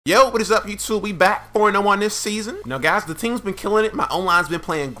Yo, what is up, YouTube? We back 4-0 on this season. Now, guys, the team's been killing it. My O-line's been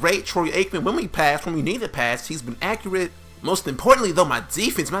playing great. Troy Aikman, when we need to pass, he's been accurate. Most importantly, though, my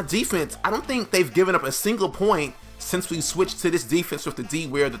defense, I don't think they've given up a single point since we switched to this defense with the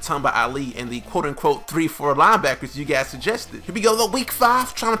D-Ware, the Tumba Ali, and the quote-unquote 3-4 linebackers you guys suggested. Here we go, though, week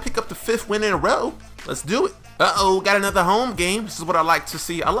 5, trying to pick up the 5th win in a row. Let's do it. Uh-oh, got another home game. This is what I like to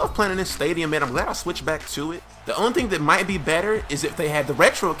see. I love playing in this stadium, man. I'm glad I switched back to it. The only thing that might be better is if they had the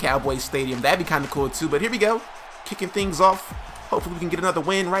retro Cowboys stadium. That'd be kind of cool too, but here we go. Kicking things off. Hopefully we can get another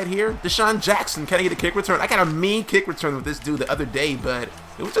win right here. Deshaun Jackson, can I get a kick return? I got a mean kick return with this dude the other day, but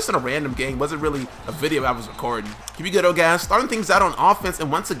it was just in a random game. Wasn't really a video I was recording. Here we go, though, guys. Starting things out on offense,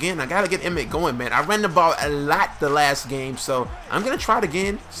 and once again, I got to get Emmett going, man. I ran the ball a lot the last game, so I'm going to try it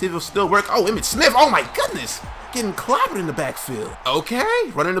again, see if it'll still work. Oh, Emmitt Smith. Oh, my goodness. Getting clobbered in the backfield.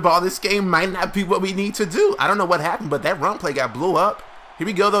 Okay, running the ball this game might not be what we need to do. I don't know what happened, but that run play got blew up. Here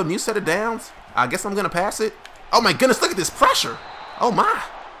we go, though. New set of downs. I guess I'm going to pass it. Oh, my goodness. Look at this pressure. Oh, my.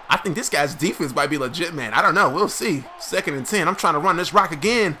 I think this guy's defense might be legit, man. I don't know. We'll see. 2nd and 10. I'm trying to run this rock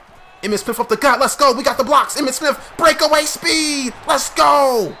again. Emmitt Smith up the gut. Let's go. We got the blocks. Emmitt Smith, breakaway speed. Let's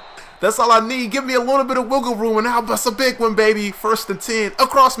go. That's all I need. Give me a little bit of wiggle room, and I'll bust a big one, baby. 1st and 10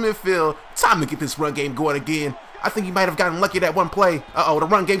 across midfield. Time to get this run game going again. I think he might have gotten lucky that one play. Uh-oh, the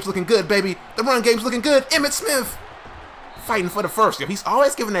run game's looking good, baby. The run game's looking good. Emmitt Smith fighting for the first. Yo, he's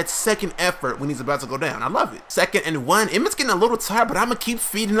always giving that second effort when he's about to go down. I love it. 2nd and 1. Emmitt's getting a little tired, but I'm going to keep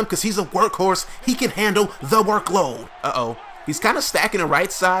feeding him because he's a workhorse. He can handle the workload. Uh-oh. He's kind of stacking the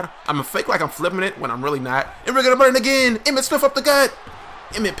right side. I'm going to fake like I'm flipping it when I'm really not. And we're going to run it again. Emmitt Smith up the gut.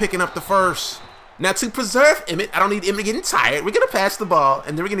 Emmitt picking up the first. Now, to preserve Emmitt, I don't need Emmitt getting tired. We're going to pass the ball,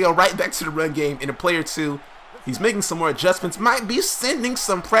 and then we're going to go right back to the run game in a play or two. He's making some more adjustments. Might be sending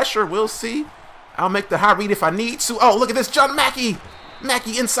some pressure. We'll see. I'll make the high read if I need to. Oh, look at this. John Mackey.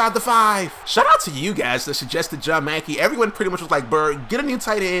 Mackey inside the 5. Shout out to you guys that suggested John Mackey. Everyone pretty much was like, Bird, get a new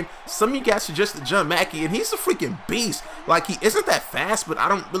tight end. Some of you guys suggested John Mackey, and he's a freaking beast. Like, he isn't that fast, but I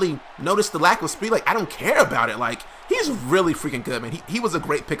don't really notice the lack of speed. Like, I don't care about it. Like, he's really freaking good, man. He was a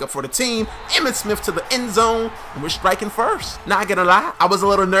great pickup for the team. Emmitt Smith to the end zone, and we're striking first. Not gonna lie, I was a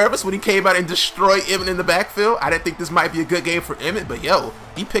little nervous when he came out and destroyed Emmitt in the backfield. I didn't think this might be a good game for Emmitt, but yo,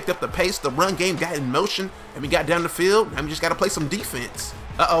 he picked up the pace. The run game got in motion, and we got down the field, and we just got to play some defense.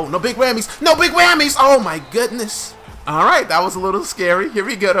 Uh-oh, no big whammies. No big whammies. Oh, my goodness. All right, that was a little scary. Here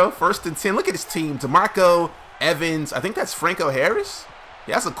we go, though. 1st and 10. Look at his team. DeMarco, Evans. I think that's Franco Harris.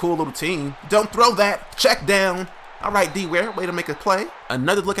 Yeah, that's a cool little team. Don't throw that. Check down. All right, D-Ware, way to make a play.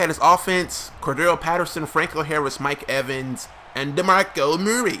 Another look at his offense. Cordero Patterson, Franco Harris, Mike Evans, and DeMarco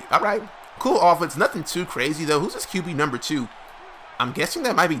Murray. All right, cool offense. Nothing too crazy, though. Who's this QB number 2? I'm guessing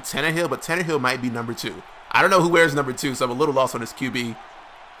that might be Tannehill, but Tannehill might be number 2. I don't know who wears number 2, so I'm a little lost on this QB.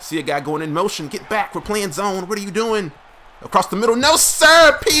 See a guy going in motion. Get back. We're playing zone. What are you doing? Across the middle. No,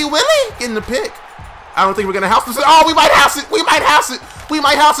 sir. P. Willie getting the pick. I don't think we're going to house this. Oh, we might house it. We might house it. We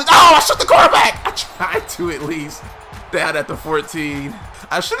might house it. Oh, I shot the quarterback. I tried to at least. Down at the 14.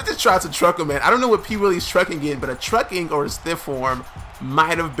 I should have just tried to truck him, man. I don't know what P. Willie's trucking in, but a trucking or a stiff form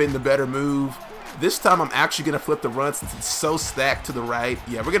might have been the better move. This time I'm actually going to flip the run since it's so stacked to the right.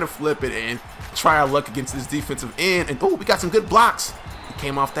 Yeah, we're going to flip it and try our luck against this defensive end. And, oh, we got some good blocks. He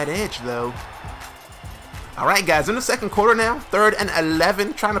came off that edge, though. All right, guys, in the 2nd quarter now. 3rd and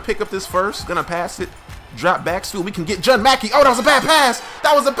 11. Trying to pick up this first. Going to pass it. Drop back so we can get John Mackey. Oh, that was a bad pass.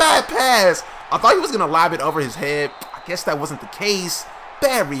 That was a bad pass. I thought he was going to lob it over his head. I guess that wasn't the case.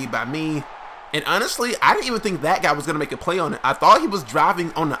 Bad read by me. And honestly, I didn't even think that guy was going to make a play on it. I thought he was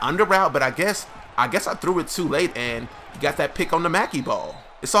driving on the under route, but I guess I threw it too late and got that pick on the Mackey ball.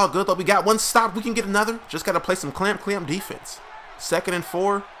 It's all good, though. We got one stop. We can get another. Just got to play some clamp defense. 2nd and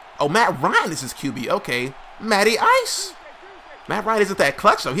 4. Oh, Matt Ryan is his QB. Okay. Matty Ice. Matt Ryan isn't that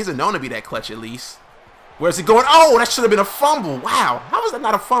clutch, though. He isn't known to be that clutch, at least. Where's he going? Oh, that should have been a fumble. Wow. How was that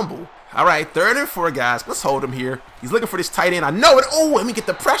not a fumble? All right, 3rd and 4, guys. Let's hold him here. He's looking for this tight end. I know it. Oh, let me get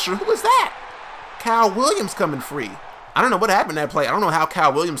the pressure. Who is that? Kyle Williams coming free. I don't know what happened that play. I don't know how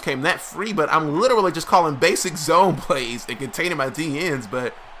Kyle Williams came that free, but I'm literally just calling basic zone plays and containing my DNs,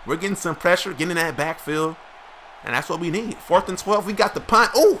 but we're getting some pressure, getting in that backfield, and that's what we need. 4th and 12, we got the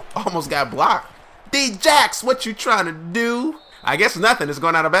punt. Oh, almost got blocked. D-Jax, what you trying to do? I guess nothing. It's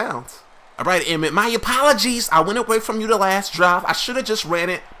going out of bounds. All right, Emmitt, my apologies. I went away from you the last drive. I should have just ran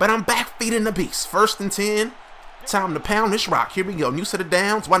it, but I'm back feeding the beast. 1st and 10. Time to pound this rock. Here we go. New set of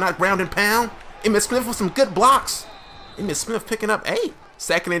downs. Why not ground and pound? Emmitt Smith with some good blocks. Emmitt Smith picking up 8.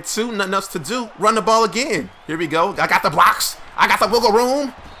 2nd and 2. Nothing else to do. Run the ball again. Here we go. I got the blocks. I got the wiggle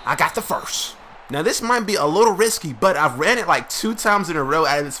room. I got the first. Now this might be a little risky, but I've ran it like 2 times in a row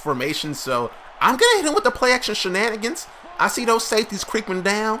out of this formation, so I'm gonna hit him with the play action shenanigans. I see those safeties creeping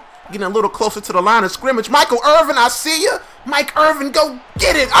down, getting a little closer to the line of scrimmage. Michael Irvin, I see ya. Mike Irvin, go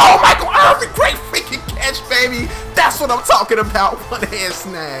get it. Oh, Michael Irvin, great freaking catch, baby. That's what I'm talking about, one-hand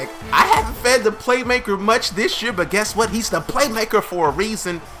snag. I haven't fed the playmaker much this year, but guess what? He's the playmaker for a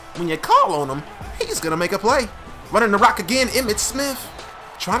reason. When you call on him, he's gonna make a play. Running the rock again, Emmitt Smith.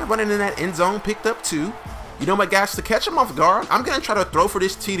 Trying to run into that end zone, picked up 2. You know what, guys, to catch him off guard, I'm going to try to throw for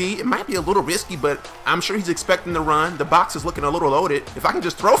this TD. It might be a little risky, but I'm sure he's expecting the run. The box is looking a little loaded. If I can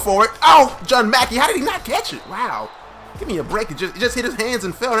just throw for it. Oh, John Mackey, how did he not catch it? Wow. Give me a break. It just hit his hands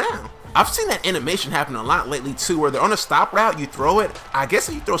and fell down. I've seen that animation happen a lot lately, too, where they're on a stop route, you throw it. I guess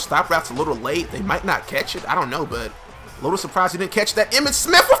if you throw stop routes a little late, they might not catch it. I don't know, but a little surprised he didn't catch that. Emmitt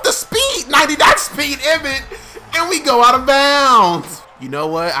Smith with the speed. 99 speed, Emmitt. And we go out of bounds. You know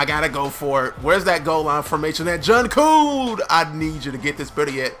what? I gotta go for it. Where's that goal line formation? That John Cood. I need you to get this. Better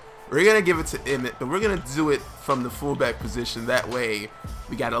yet, we're gonna give it to Emmitt, but we're gonna do it from the fullback position. That way,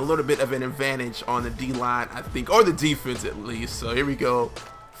 we got a little bit of an advantage on the D line, I think, or the defense at least. So here we go.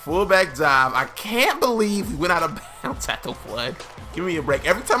 Fullback dive. I can't believe we went out of bounds at the flood. Give me a break.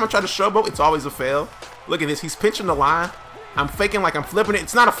 Every time I try to showboat, it's always a fail. Look at this. He's pinching the line. I'm faking like I'm flipping it.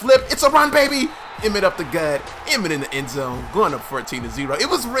 It's not a flip. It's a run, baby. Emmitt up the gut. Emmitt in the end zone. Going up 14-0. It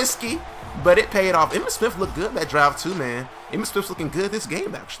was risky, but it paid off. Emmitt Smith looked good that drive too, man. Emmitt Smith's looking good this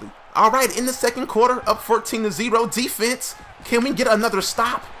game, actually. All right, in the second quarter, up 14-0. Defense. Can we get another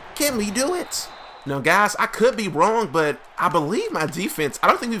stop? Can we do it? Now, guys, I could be wrong, but I believe my defense, I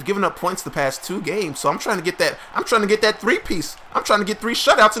don't think we've given up points the past 2 games, so I'm trying to get that 3-piece. I'm trying to get 3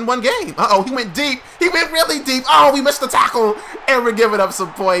 shutouts in 1 game. Uh-oh, he went deep. He went really deep. Oh, we missed the tackle, and we're giving up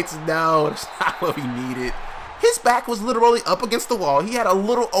some points. No, that's not what we needed. His back was literally up against the wall. He had a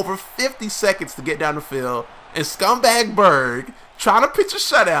little over 50 seconds to get down the field, and Scumbag Berg, trying to pitch a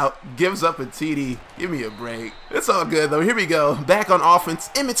shutout, gives up a TD. Give me a break. It's all good, though. Here we go. Back on offense.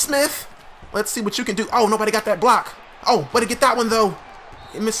 Emmitt Smith. Let's see what you can do. Oh, nobody got that block. Oh, better get that one, though.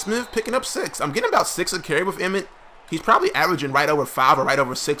 Emmitt Smith picking up 6. I'm getting about 6 a carry with Emmitt. He's probably averaging right over 5 or right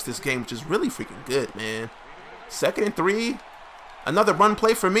over 6 this game, which is really freaking good, man. 2nd and 3. Another run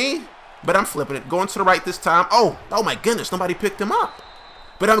play for me, but I'm flipping it. Going to the right this time. Oh my goodness, nobody picked him up.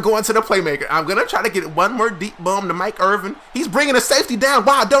 But I'm going to the playmaker. I'm going to try to get one more deep bomb to Mike Irvin. He's bringing a safety down.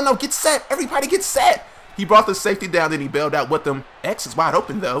 Wow, don't know. Get set. Everybody get set. He brought the safety down, then he bailed out with them. X is wide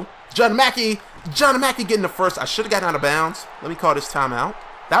open, though. John Mackey getting the first. I should have gotten out of bounds. Let me call this timeout.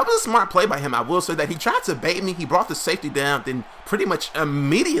 That was a smart play by him. I will say that he tried to bait me. He brought the safety down, then pretty much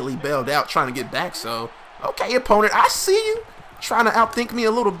immediately bailed out trying to get back. So, okay, opponent, I see you. Trying to outthink me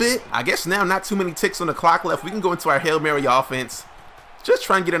a little bit. I guess now not too many ticks on the clock left. We can go into our Hail Mary offense. Just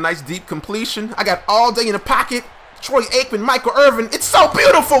try and get a nice deep completion. I got all day in the pocket. Troy Aikman, Michael Irvin. It's so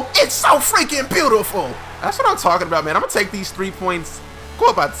beautiful. It's so freaking beautiful. That's what I'm talking about, man. I'm going to take these 3 points. Go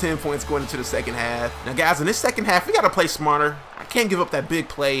about 10 points going into the second half. Now, guys, in this second half, we got to play smarter. I can't give up that big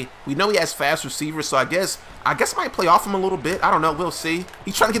play. We know he has fast receivers, so I guess I might play off him a little bit. I don't know. We'll see.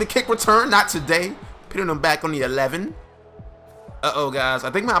 He's trying to get a kick return. Not today. Putting him back on the 11. Uh-oh, guys.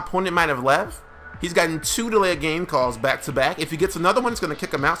 I think my opponent might have left. He's gotten 2 delayed game calls back-to-back. If he gets another one, it's going to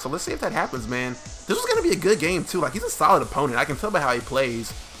kick him out. So let's see if that happens, man. This was going to be a good game, too. Like, he's a solid opponent. I can tell by how he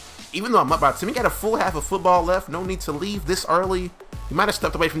plays. Even though I'm up by 10, he got a full half of football left. No need to leave this early. He might have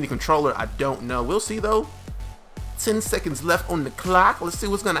stepped away from the controller. I don't know. We'll see, though. 10 seconds left on the clock. Let's see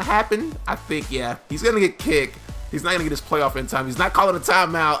what's going to happen. I think, yeah, he's going to get kicked. He's not going to get his playoff in time. He's not calling a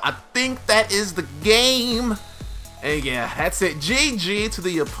timeout. I think that is the game. And yeah, that's it. GG to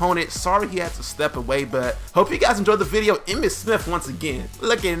the opponent. Sorry he had to step away, but hope you guys enjoyed the video. Emmitt Smith once again.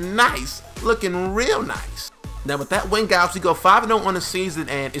 Looking nice. Looking real nice. Now with that win, guys, we go 5-0 on the season,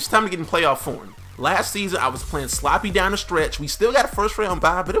 and it's time to get in playoff form. Last season, I was playing sloppy down the stretch. We still got a first round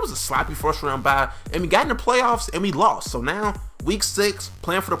bye, but it was a sloppy first round bye, and we got in the playoffs, and we lost. So now, week 6,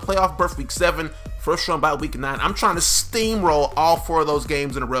 playing for the playoff berth week 7, first round bye week 9. I'm trying to steamroll all 4 of those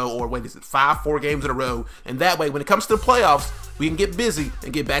games in a row, or wait, is it 4 games in a row? And that way, when it comes to the playoffs, we can get busy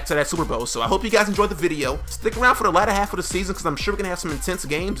and get back to that Super Bowl. So I hope you guys enjoyed the video. Stick around for the latter half of the season, because I'm sure we're going to have some intense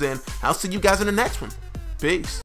games, and I'll see you guys in the next one. Peace.